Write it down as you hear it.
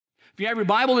If you have your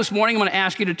Bible this morning, I'm going to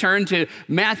ask you to turn to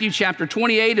Matthew chapter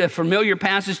 28, a familiar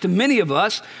passage to many of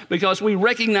us because we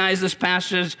recognize this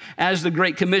passage as the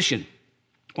Great Commission.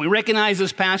 We recognize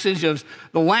this passage of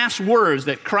the last words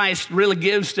that Christ really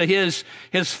gives to his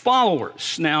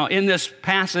followers. Now, in this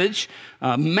passage,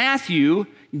 Matthew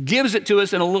gives it to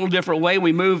us in a little different way.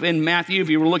 We move in Matthew. If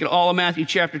you were looking at all of Matthew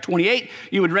chapter 28,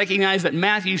 you would recognize that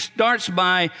Matthew starts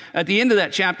by, at the end of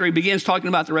that chapter, he begins talking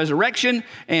about the resurrection,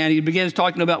 and he begins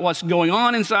talking about what's going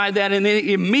on inside that, and then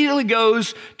he immediately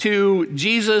goes to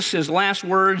Jesus, his last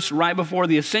words right before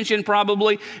the ascension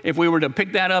probably. If we were to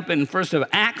pick that up in First of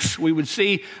Acts, we would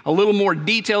see a little more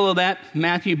detail of that.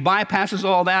 Matthew bypasses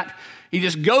all that. He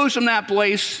just goes from that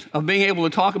place of being able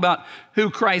to talk about who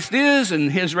Christ is and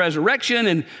his resurrection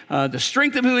and the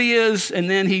strength of who he is. And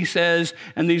then he says,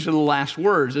 and these are the last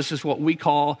words. This is what we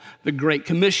call the Great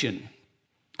Commission.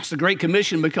 It's the Great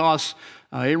Commission because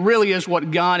it really is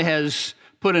what God has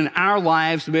put in our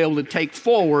lives to be able to take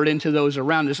forward into those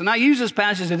around us. And I use this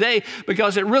passage today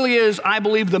because it really is, I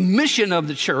believe, the mission of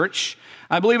the church.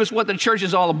 I believe it's what the church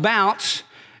is all about.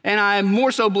 And I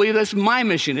more so believe that's my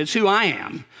mission. It's who I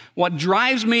am. What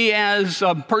drives me as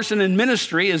a person in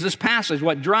ministry is this passage.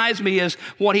 What drives me is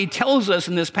what he tells us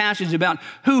in this passage about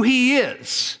who he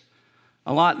is,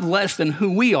 a lot less than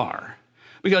who we are.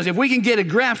 Because if we can get a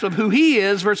grasp of who he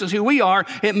is versus who we are,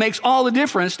 it makes all the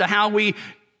difference to how we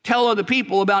tell other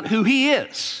people about who he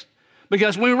is.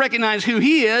 Because when we recognize who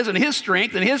he is and his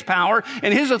strength and his power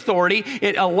and his authority,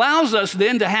 it allows us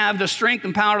then to have the strength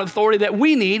and power and authority that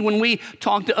we need when we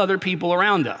talk to other people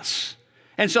around us.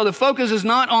 And so the focus is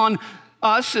not on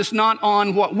us, it's not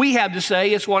on what we have to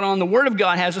say, it's what on the Word of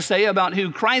God has to say about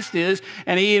who Christ is.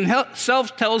 And he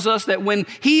himself tells us that when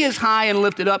he is high and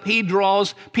lifted up, he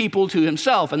draws people to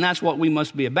himself. And that's what we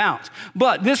must be about.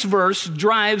 But this verse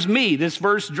drives me. This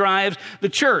verse drives the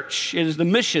church. It is the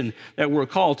mission that we're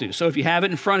called to. So if you have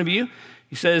it in front of you,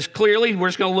 he says clearly, we're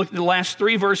just going to look at the last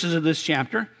 3 verses of this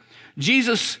chapter.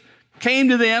 Jesus came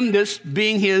to them, this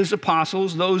being his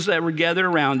apostles, those that were gathered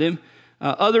around him,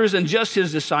 others than just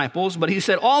his disciples, but he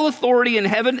said, all authority in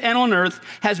heaven and on earth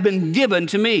has been given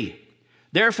to me.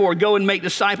 Therefore, go and make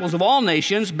disciples of all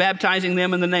nations, baptizing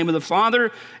them in the name of the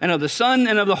Father and of the Son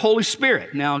and of the Holy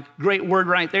Spirit. Now, great word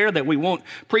right there that we won't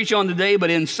preach on today,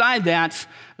 but inside that,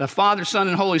 the Father, Son,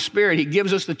 and Holy Spirit, he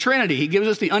gives us the Trinity. He gives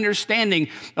us the understanding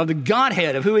of the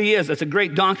Godhead, of who he is. That's a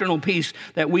great doctrinal piece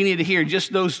that we need to hear.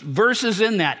 Just those verses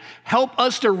in that help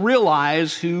us to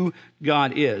realize who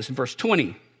God is. In verse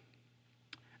 20,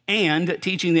 and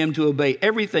teaching them to obey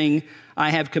everything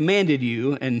I have commanded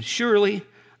you, and surely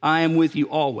I am with you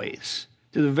always,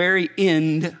 to the very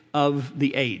end of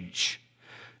the age.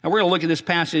 Now we're going to look at this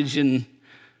passage and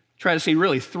try to see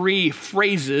really 3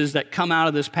 phrases that come out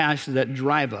of this passage that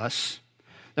drive us.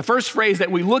 The first phrase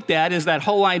that we looked at is that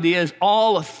whole idea is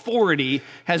all authority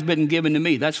has been given to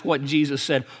me. That's what Jesus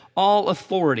said, all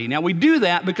authority. Now we do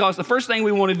that because the first thing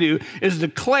we want to do is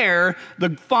declare the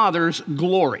Father's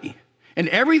glory. And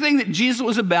everything that Jesus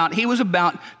was about, he was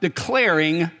about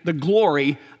declaring the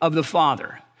glory of the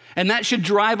Father. And that should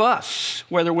drive us,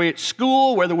 whether we're at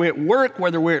school, whether we're at work,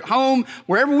 whether we're at home,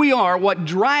 wherever we are, what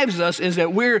drives us is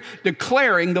that we're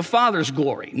declaring the Father's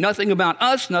glory. Nothing about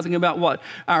us, nothing about what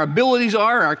our abilities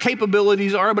are, our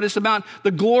capabilities are, but it's about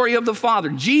the glory of the Father.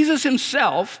 Jesus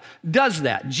himself does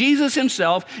that. Jesus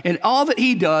himself, and all that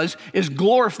he does is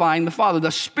glorifying the Father.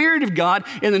 The Spirit of God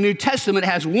in the New Testament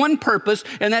has one purpose,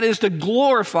 and that is to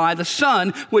glorify the Son,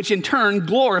 which in turn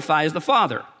glorifies the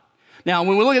Father. Now,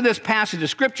 when we look at this passage of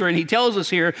Scripture, and he tells us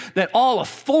here that all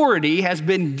authority has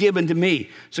been given to me.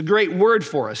 It's a great word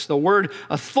for us. The word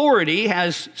authority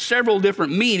has several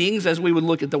different meanings as we would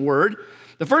look at the word.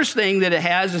 The first thing that it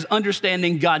has is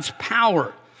understanding God's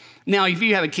power. Now, if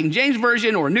you have a King James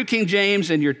Version or a New King James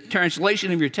in your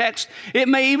translation of your text, it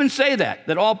may even say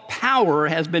that all power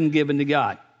has been given to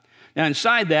God. Now,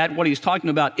 inside that, what he's talking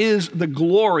about is the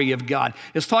glory of God.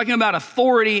 It's talking about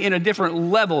authority in a different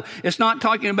level. It's not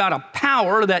talking about a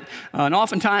power that, and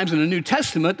oftentimes in the New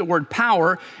Testament, the word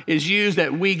power is used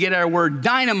that we get our word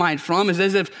dynamite from, is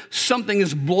as if something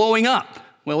is blowing up.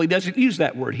 Well, he doesn't use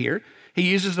that word here. He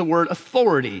uses the word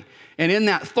authority. And in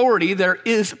that authority, there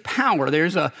is power.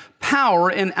 There's a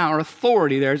power in our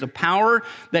authority. There's a power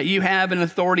that you have in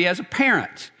authority as a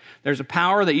parent. There's a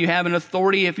power that you have in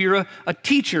authority if you're a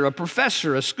teacher, a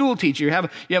professor, a school teacher. You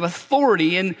have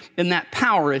authority in that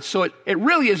power. It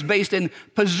really is based in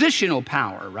positional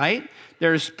power, right?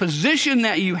 There's position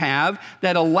that you have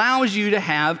that allows you to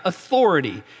have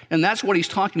authority. And that's what he's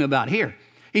talking about here.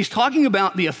 He's talking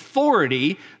about the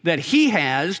authority that he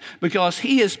has because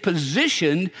he is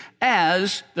positioned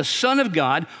as the Son of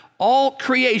God, All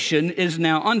creation is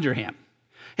now under him.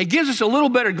 He gives us a little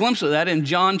better glimpse of that in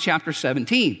John chapter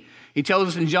 17. He tells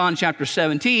us in John chapter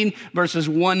 17, verses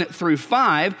 1 through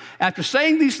 5, after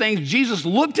saying these things, Jesus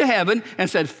looked to heaven and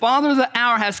said, Father, the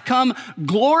hour has come,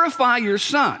 glorify your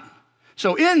Son.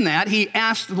 So in that, he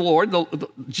asked the Lord,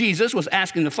 Jesus was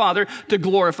asking the Father to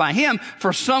glorify him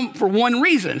for one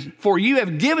reason. For you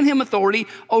have given him authority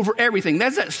over everything.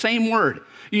 That's that same word.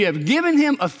 You have given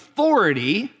him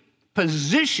authority,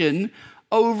 position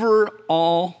over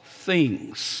all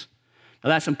things. Now,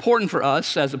 that's important for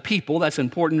us as a people. That's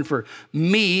important for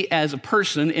me as a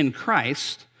person in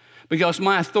Christ, because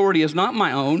my authority is not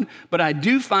my own, but I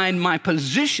do find my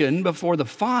position before the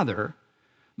Father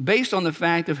based on the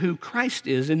fact of who Christ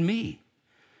is in me.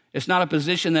 It's not a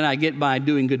position that I get by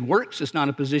doing good works. It's not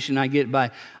a position I get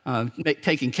by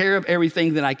taking care of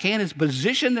everything that I can. It's a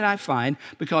position that I find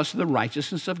because of the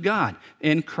righteousness of God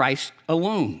in Christ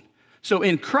alone. So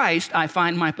in Christ, I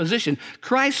find my position.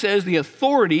 Christ says the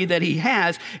authority that he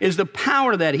has is the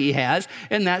power that he has,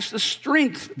 and that's the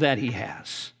strength that he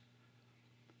has.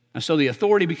 And so the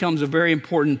authority becomes a very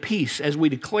important piece as we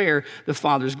declare the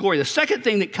Father's glory. The second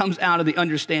thing that comes out of the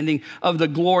understanding of the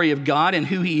glory of God and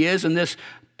who he is and this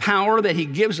power that he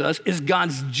gives us is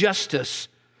God's justice.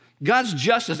 God's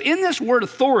justice. In this word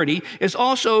authority is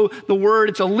also the word,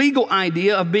 it's a legal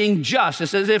idea of being just.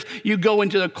 It's as if you go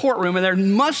into the courtroom and there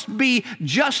must be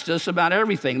justice about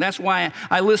everything. That's why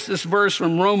I list this verse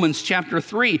from Romans chapter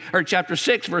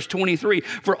 6, verse 23.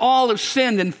 For all have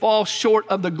sinned and fall short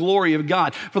of the glory of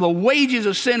God. For the wages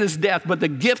of sin is death, but the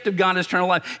gift of God is eternal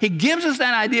life. He gives us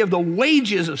that idea of the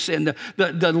wages of sin.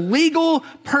 The legal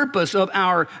purpose of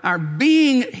our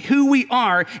being who we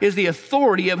are is the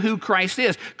authority of who Christ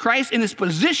is. Christ in his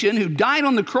position, who died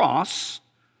on the cross,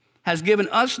 has given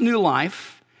us new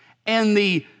life, and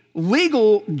the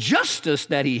legal justice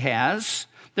that he has.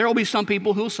 There will be some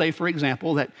people who will say, for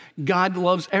example, that God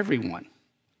loves everyone,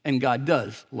 and God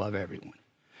does love everyone.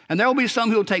 And there will be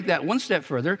some who will take that one step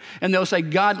further, and they'll say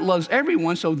God loves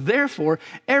everyone, so therefore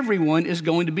everyone is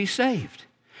going to be saved.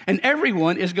 And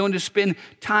everyone is going to spend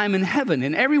time in heaven.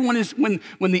 And everyone is, when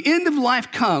the end of life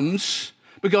comes,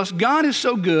 because God is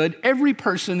so good, every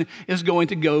person is going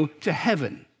to go to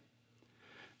heaven.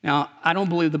 Now, I don't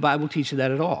believe the Bible teaches that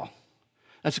at all.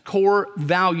 That's a core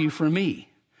value for me.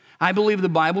 I believe the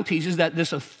Bible teaches that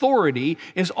this authority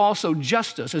is also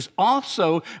justice. It's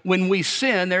also, when we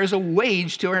sin, there is a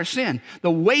wage to our sin.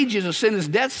 The wages of sin is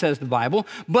death, says the Bible,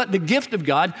 but the gift of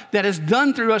God that is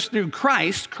done through us through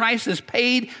Christ, Christ has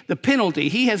paid the penalty.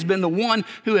 He has been the one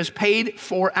who has paid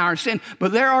for our sin.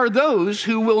 But there are those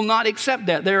who will not accept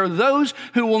that. There are those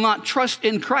who will not trust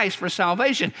in Christ for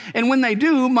salvation. And when they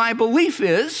do, my belief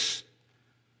is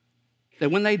that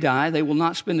when they die, they will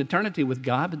not spend eternity with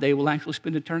God, but they will actually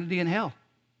spend eternity in hell.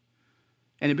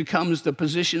 And it becomes the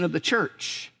position of the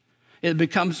church. It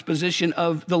becomes the position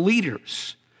of the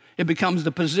leaders. It becomes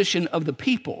the position of the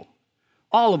people,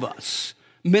 all of us,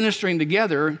 ministering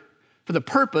together for the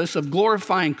purpose of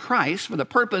glorifying Christ, for the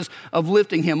purpose of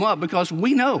lifting him up, because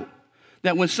we know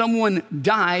that when someone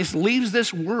dies, leaves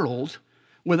this world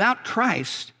without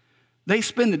Christ, they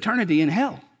spend eternity in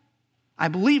hell. I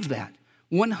believe that.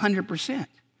 100%. And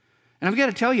I've got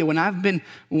to tell you, when I've been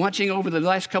watching over the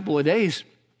last couple of days,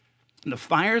 the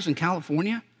fires in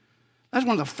California, that's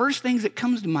one of the first things that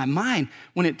comes to my mind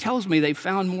when it tells me they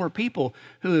found more people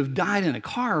who have died in a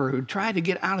car or who tried to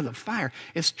get out of the fire.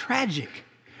 It's tragic.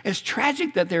 It's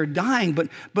tragic that they're dying, but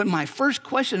my first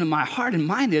question in my heart and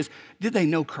mind is, did they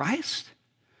know Christ?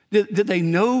 Did they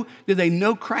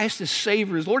know Christ as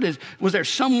Savior, as Lord? Was there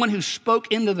someone who spoke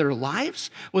into their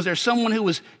lives? Was there someone who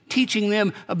was teaching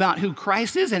them about who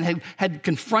Christ is and had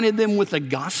confronted them with the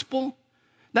gospel?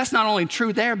 That's not only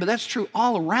true there, but that's true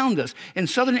all around us. In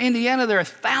southern Indiana, there are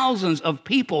thousands of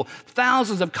people,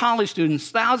 thousands of college students,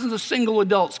 thousands of single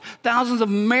adults, thousands of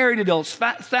married adults,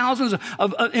 thousands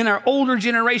of in our older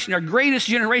generation, our greatest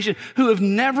generation, who have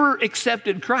never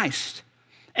accepted Christ.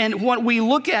 And what we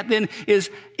look at then is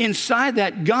inside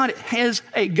that, God has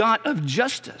a God of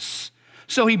justice.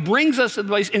 So he brings us to the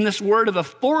place in this word of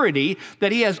authority,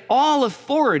 that he has all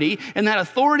authority, and that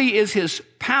authority is his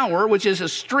power, which is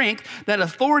his strength. That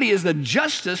authority is the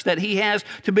justice that he has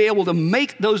to be able to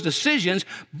make those decisions.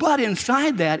 But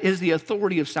inside that is the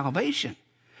authority of salvation.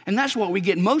 And that's what we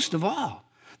get most of all.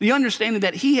 The understanding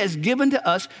that he has given to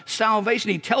us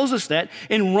salvation. He tells us that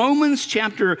in Romans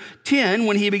chapter 10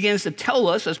 when he begins to tell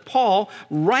us, as Paul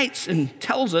writes and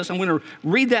tells us. I'm going to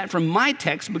read that from my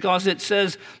text because it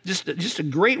says just a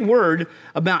great word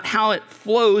about how it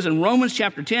flows in Romans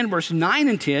chapter 10, verse 9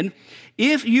 and 10.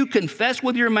 If you confess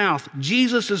with your mouth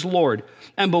Jesus is Lord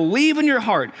and believe in your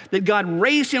heart that God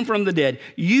raised him from the dead,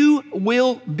 you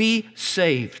will be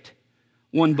saved.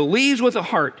 One believes with the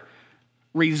heart,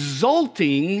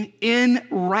 resulting in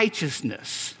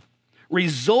righteousness.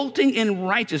 Resulting in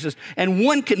righteousness. And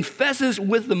one confesses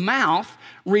with the mouth,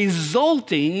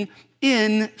 resulting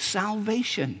in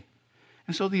salvation.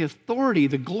 And so the authority,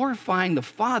 the glorifying the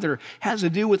Father, has to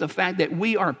do with the fact that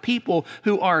we are people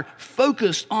who are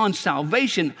focused on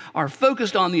salvation, are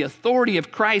focused on the authority of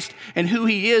Christ and who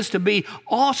he is to be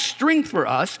all strength for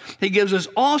us. He gives us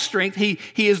all strength. He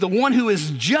is the one who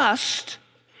is just,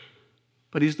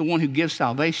 but he's the one who gives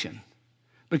salvation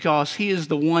because he is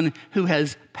the one who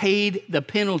has paid the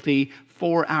penalty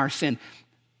for our sin.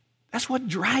 That's what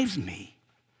drives me.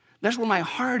 That's where my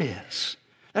heart is.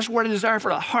 That's what I desire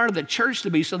for the heart of the church to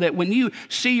be, so that when you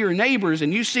see your neighbors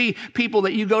and you see people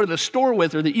that you go to the store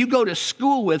with or that you go to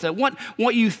school with, that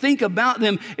what you think about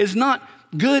them is not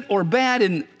good or bad,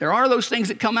 and there are those things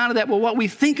that come out of that, but what we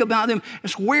think about them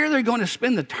is where they're going to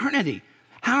spend eternity.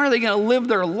 How are they going to live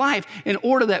their life in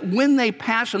order that when they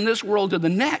pass from this world to the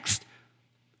next,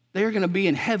 they're going to be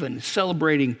in heaven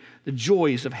celebrating the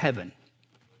joys of heaven.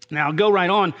 Now, I'll go right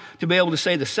on to be able to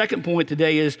say the second point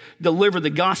today is deliver the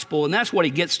gospel, and that's what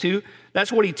he gets to.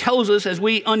 That's what he tells us as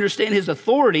we understand his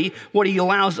authority. What he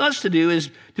allows us to do is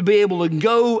to be able to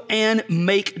go and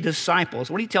make disciples.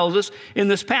 What he tells us in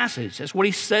this passage. That's what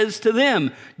he says to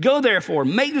them. Go therefore,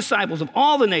 make disciples of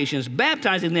all the nations,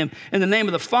 baptizing them in the name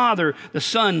of the Father, the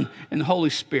Son, and the Holy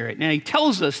Spirit. Now, he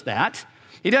tells us that.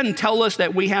 He doesn't tell us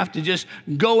that we have to just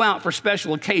go out for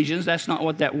special occasions. That's not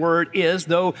what that word is,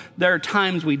 though there are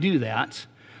times we do that.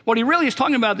 What he really is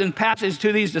talking about in the passage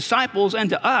to these disciples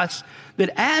and to us, that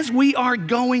as we are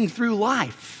going through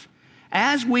life,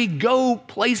 as we go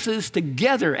places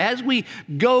together, as we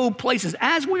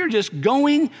are just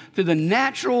going through the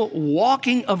natural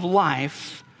walking of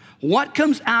life, what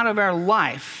comes out of our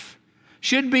life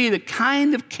should be the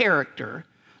kind of character,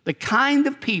 the kind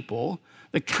of people,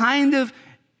 the kind of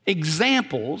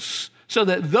examples, so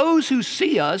that those who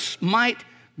see us might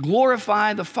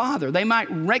glorify the Father. They might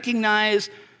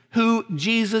recognize who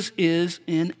Jesus is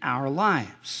in our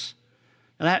lives.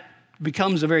 Now that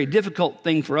becomes a very difficult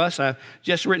thing for us. I've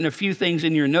just written a few things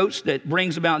in your notes that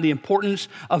brings about the importance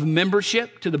of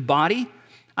membership to the body.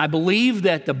 I believe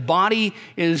that the body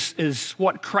is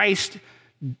what Christ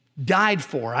died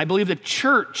for. I believe the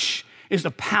church is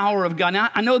the power of God. Now,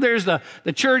 I know there's the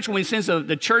church, when we sense of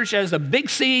the church as the big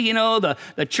C,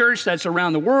 the church that's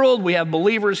around the world. We have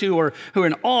believers who are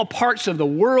in all parts of the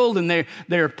world, and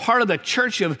they're part of the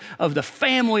church of the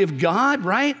family of God,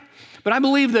 right? But I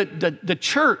believe that the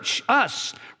church,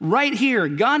 us, right here,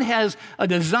 God has a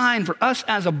design for us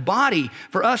as a body,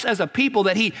 for us as a people,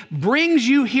 that he brings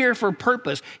you here for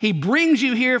purpose. He brings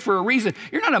you here for a reason.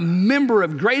 You're not a member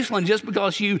of Graceland just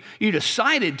because you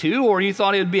decided to, or you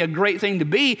thought it would be a great thing to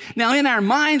be. Now, in our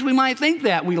minds, we might think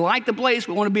that. We like the place.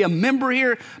 We want to be a member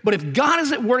here. But if God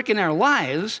is at work in our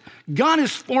lives, God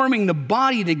is forming the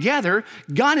body together.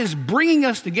 God is bringing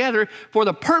us together for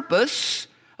the purpose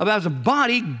of, as a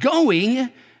body, going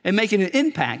and making an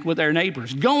impact with our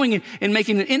neighbors, going and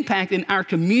making an impact in our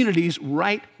communities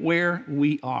right where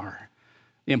we are.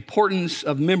 The importance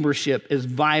of membership is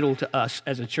vital to us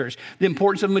as a church. The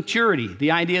importance of maturity, the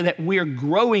idea that we are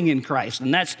growing in Christ,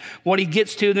 and that's what he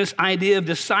gets to in this idea of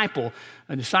disciple.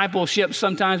 A discipleship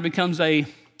sometimes becomes a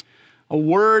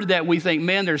word that we think,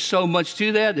 man, there's so much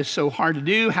to that. It's so hard to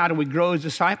do. How do we grow as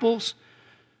disciples?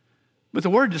 But the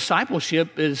word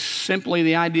discipleship is simply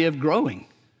the idea of growing.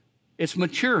 It's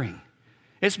maturing.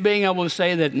 It's being able to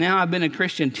say that now I've been a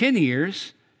Christian 10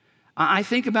 years, I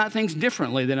think about things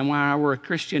differently than when I were a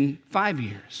Christian 5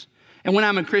 years. And when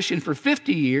I'm a Christian for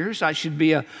 50 years, I should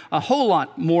be a whole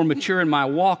lot more mature in my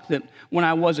walk than when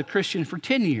I was a Christian for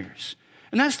 10 years.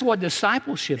 And that's what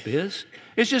discipleship is.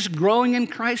 It's just growing in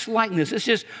Christ's likeness. It's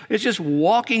just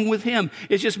walking with him.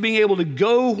 It's just being able to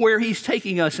go where he's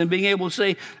taking us and being able to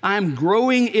say, I'm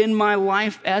growing in my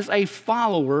life as a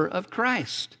follower of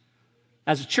Christ.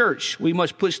 As a church, we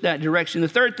must push that direction. The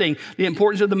third thing, the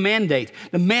importance of the mandate.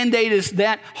 The mandate is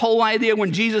that whole idea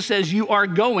when Jesus says you are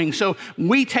going. So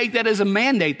we take that as a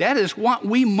mandate. That is what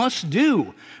we must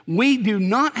do. We do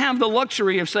not have the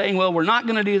luxury of saying, well, we're not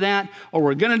going to do that, or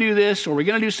we're going to do this, or we're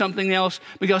going to do something else,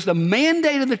 because the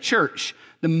mandate of the church,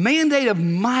 the mandate of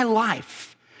my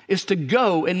life, is to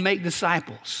go and make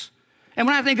disciples. And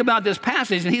when I think about this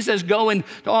passage, and he says, go into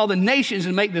all the nations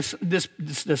and make this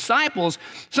disciples,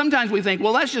 sometimes we think,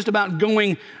 well, that's just about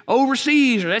going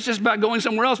overseas, or that's just about going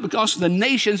somewhere else because the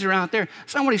nations are out there.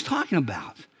 That's not what he's talking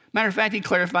about. Matter of fact, he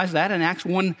clarifies that in Acts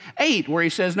 1:8, where he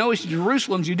says, no, it's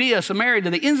Jerusalem, Judea, Samaria, to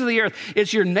the ends of the earth.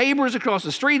 It's your neighbors across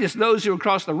the street. It's those who are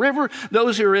across the river,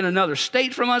 those who are in another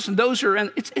state from us, and those who are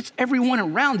in, it's everyone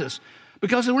around us.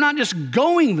 Because we're not just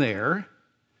going there,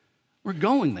 we're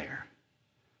going there.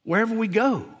 Wherever we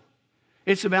go,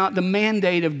 it's about the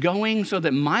mandate of going so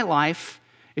that my life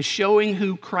is showing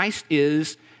who Christ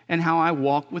is and how I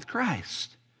walk with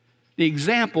Christ. The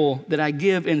example that I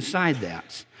give inside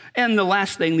that. And the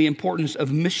last thing, the importance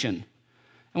of mission.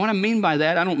 And what I mean by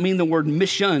that, I don't mean the word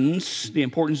missions, the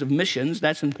importance of missions.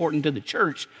 That's important to the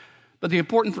church. But the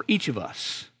important for each of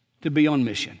us to be on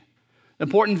mission. The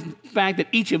important fact that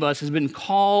each of us has been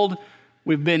called,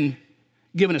 we've been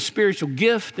given a spiritual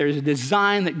gift. There's a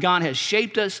design that God has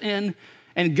shaped us in,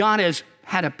 and God has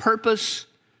had a purpose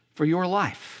for your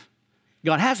life.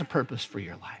 God has a purpose for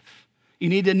your life. You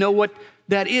need to know what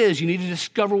that is. You need to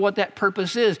discover what that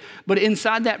purpose is. But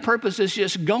inside that purpose is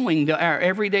just going to our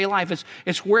everyday life.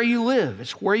 It's where you live.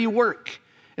 It's where you work.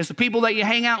 It's the people that you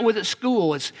hang out with at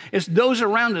school. It's those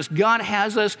around us. God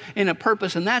has us in a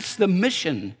purpose, and that's the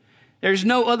mission. There's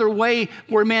no other way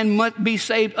where man must be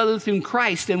saved other than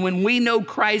Christ. And when we know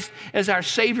Christ as our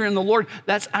Savior and the Lord,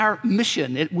 that's our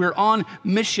mission. We're on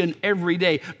mission every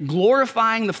day,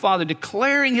 glorifying the Father,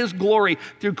 declaring his glory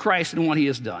through Christ and what he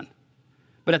has done.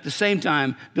 But at the same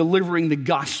time, delivering the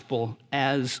gospel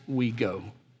as we go.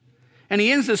 And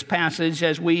he ends this passage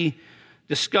as we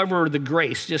discover the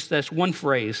grace, just that's one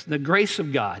phrase, the grace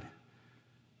of God,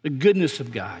 the goodness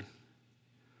of God.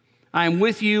 I am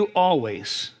with you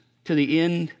always, to the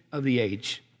end of the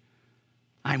age.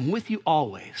 I'm with you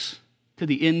always to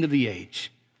the end of the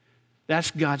age. That's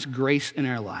God's grace in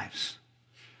our lives.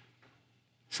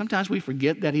 Sometimes we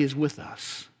forget that he is with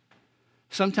us.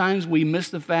 Sometimes we miss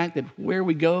the fact that where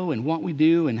we go and what we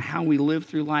do and how we live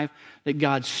through life, that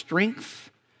God's strength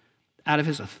out of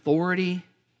his authority,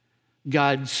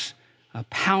 God's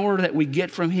power that we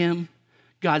get from him,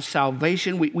 God's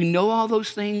salvation, we know all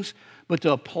those things, but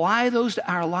to apply those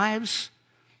to our lives,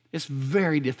 it's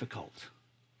very difficult.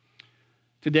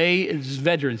 Today is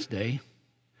Veterans Day,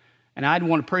 and I'd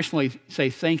want to personally say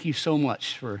thank you so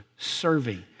much for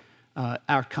serving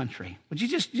our country. Would you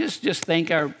just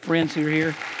thank our friends who are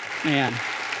here? Man,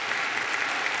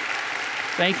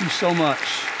 thank you so much.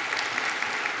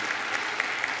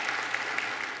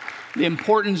 The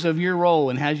importance of your role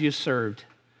and how you served.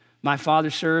 My father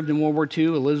served in World War II.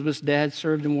 Elizabeth's dad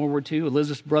served in World War II.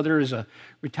 Elizabeth's brother is a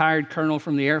retired colonel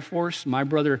from the Air Force. My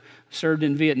brother served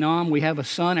in Vietnam. We have a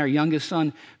son. Our youngest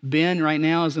son, Ben, right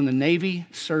now is in the Navy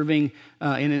serving,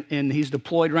 and he's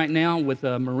deployed right now with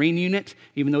a Marine unit.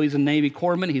 Even though he's a Navy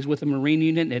corpsman, he's with a Marine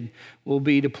unit and will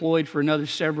be deployed for another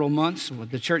several months.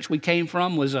 The church we came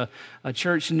from was a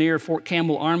church near Fort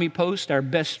Campbell Army Post. Our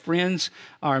best friends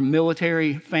are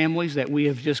military families that we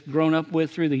have just grown up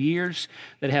with through the years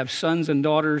that have sons and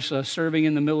daughters serving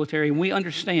in the military. And we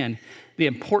understand the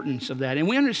importance of that. And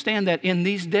we understand that in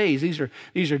these days,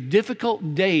 these are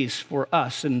difficult days for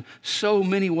us in so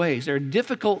many ways. There are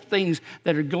difficult things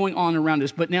that are going on around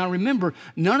us. But now remember,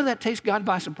 none of that takes God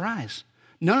by surprise.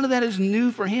 None of that is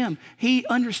new for him. He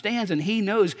understands and he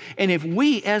knows. And if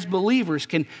we as believers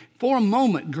can, for a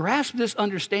moment, grasp this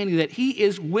understanding that he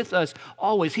is with us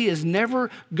always. He is never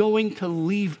going to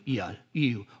leave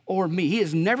you or me. He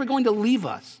is never going to leave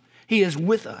us. He is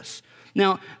with us.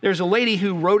 Now, there's a lady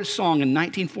who wrote a song in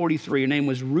 1943. Her name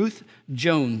was Ruth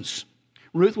Jones.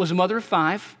 Ruth was a mother of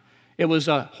 5. It was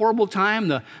a horrible time.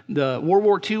 The World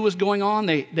War II was going on.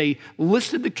 They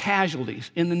listed the casualties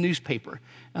in the newspaper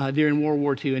during World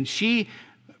War II. And she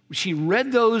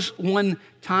read those one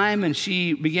time, and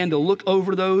she began to look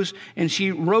over those, and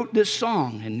she wrote this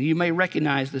song. And you may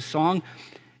recognize this song.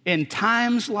 In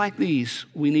times like these,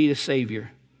 we need a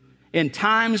Savior. In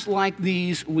times like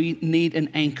these, we need an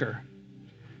anchor.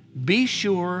 Be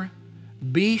sure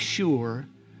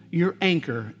your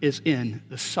anchor is in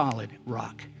the solid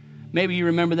rock. Maybe you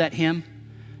remember that hymn.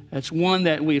 That's one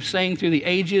that we've sang through the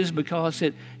ages because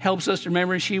it helps us to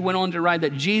remember. She went on to write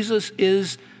that Jesus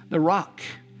is the rock.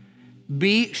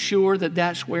 Be sure that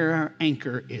that's where our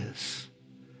anchor is.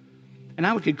 And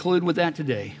I would conclude with that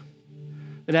today,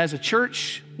 that as a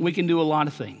church, we can do a lot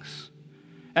of things.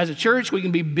 As a church, we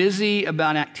can be busy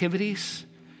about activities.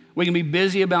 We can be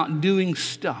busy about doing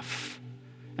stuff.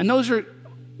 And those are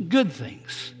good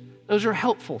things. Those are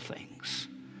helpful things.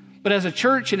 But as a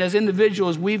church and as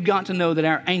individuals, we've got to know that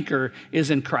our anchor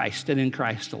is in Christ and in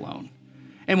Christ alone.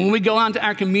 And when we go out to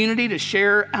our community to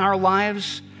share our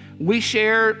lives, we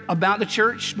share about the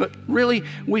church, but really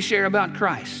we share about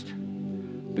Christ,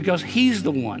 because he's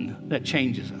the one that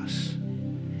changes us.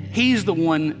 He's the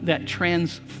one that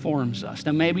transforms us.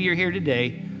 Now, maybe you're here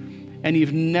today and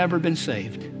you've never been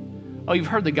saved. Oh, you've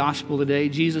heard the gospel today.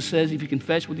 Jesus says if you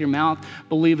confess with your mouth,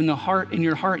 believe in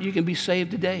your heart, you can be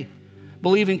saved today.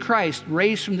 Believe in Christ,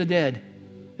 raised from the dead,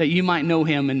 that you might know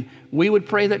him. And we would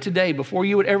pray that today, before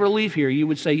you would ever leave here, you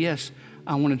would say, yes,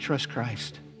 I want to trust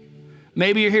Christ.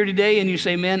 Maybe you're here today and you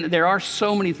say, man, there are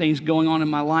so many things going on in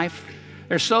my life.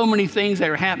 There's so many things that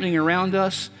are happening around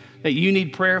us that you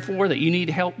need prayer for, that you need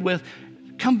help with.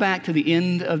 Come back to the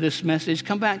end of this message.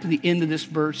 Come back to the end of this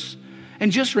verse.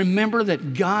 And just remember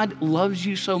that God loves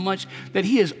you so much that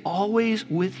he is always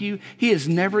with you. He is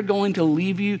never going to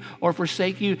leave you or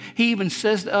forsake you. He even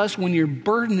says to us, when your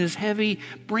burden is heavy,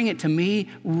 bring it to me,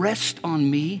 rest on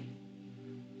me.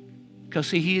 Because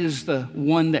see, he is the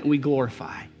one that we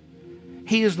glorify.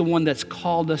 He is the one that's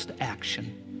called us to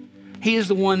action. He is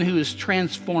the one who is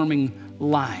transforming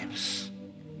lives.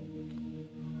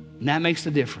 And that makes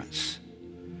the difference.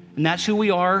 And that's who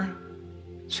we are.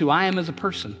 It's who I am as a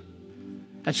person.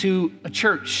 That's who a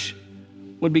church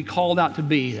would be called out to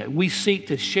be, that we seek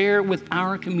to share with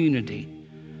our community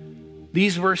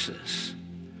these verses,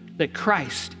 that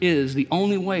Christ is the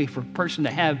only way for a person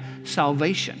to have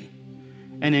salvation.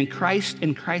 And in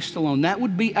Christ alone. That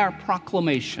would be our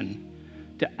proclamation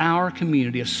to our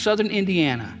community of Southern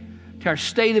Indiana, to our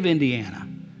state of Indiana,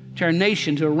 to our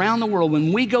nation, to around the world.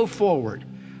 When we go forward,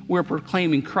 we're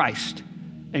proclaiming Christ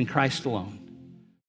and Christ alone.